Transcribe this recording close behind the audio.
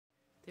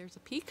There's a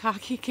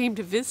peacock. He came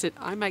to visit.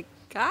 Oh my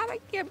God, I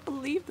can't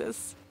believe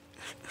this.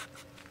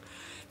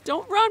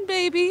 Don't run,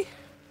 baby.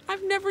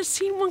 I've never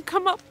seen one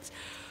come up.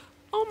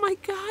 Oh my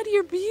God,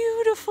 you're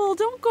beautiful.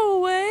 Don't go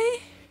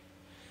away.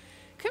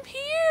 Come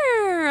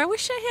here. I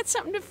wish I had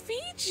something to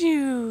feed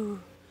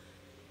you.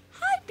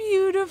 Hi,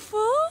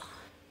 beautiful.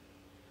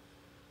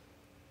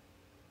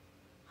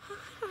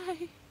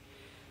 Hi.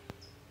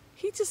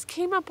 He just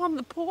came up on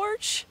the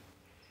porch.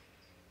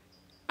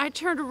 I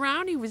turned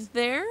around, he was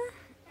there.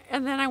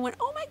 And then I went,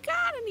 oh my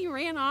God, and he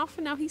ran off,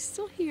 and now he's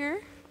still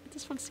here. I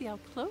just want to see how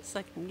close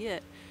I can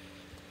get.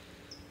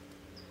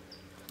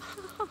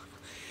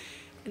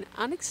 An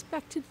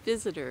unexpected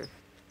visitor.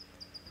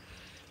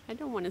 I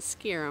don't want to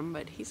scare him,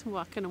 but he's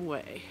walking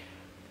away.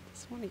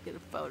 Just want to get a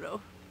photo.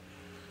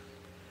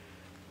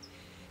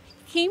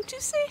 He came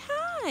to say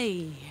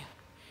hi.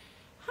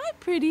 Hi,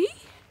 pretty.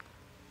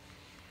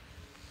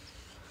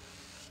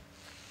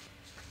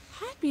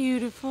 Hi,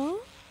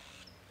 beautiful.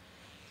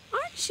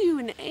 Aren't you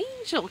an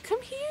angel?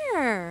 Come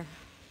here.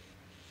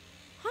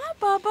 Hi,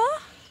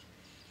 Bubba.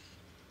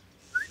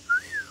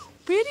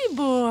 Pretty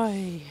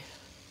boy.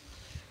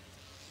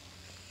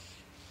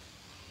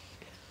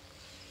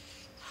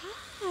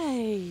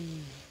 Hi.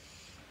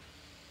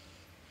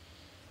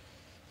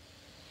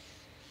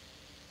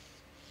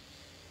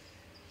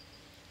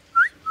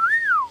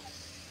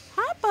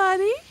 Hi,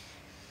 buddy.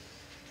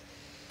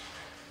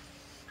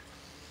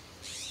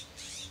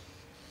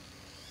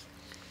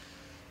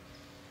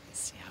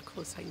 See how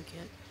close I can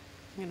get.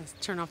 I'm going to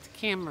turn off the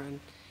camera and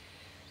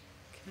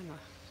kind of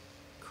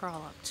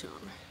crawl up to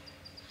him.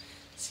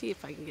 See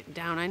if I can get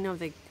down. I know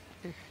if you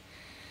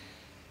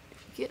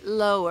get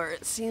lower,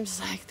 it seems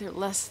like they're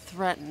less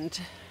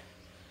threatened.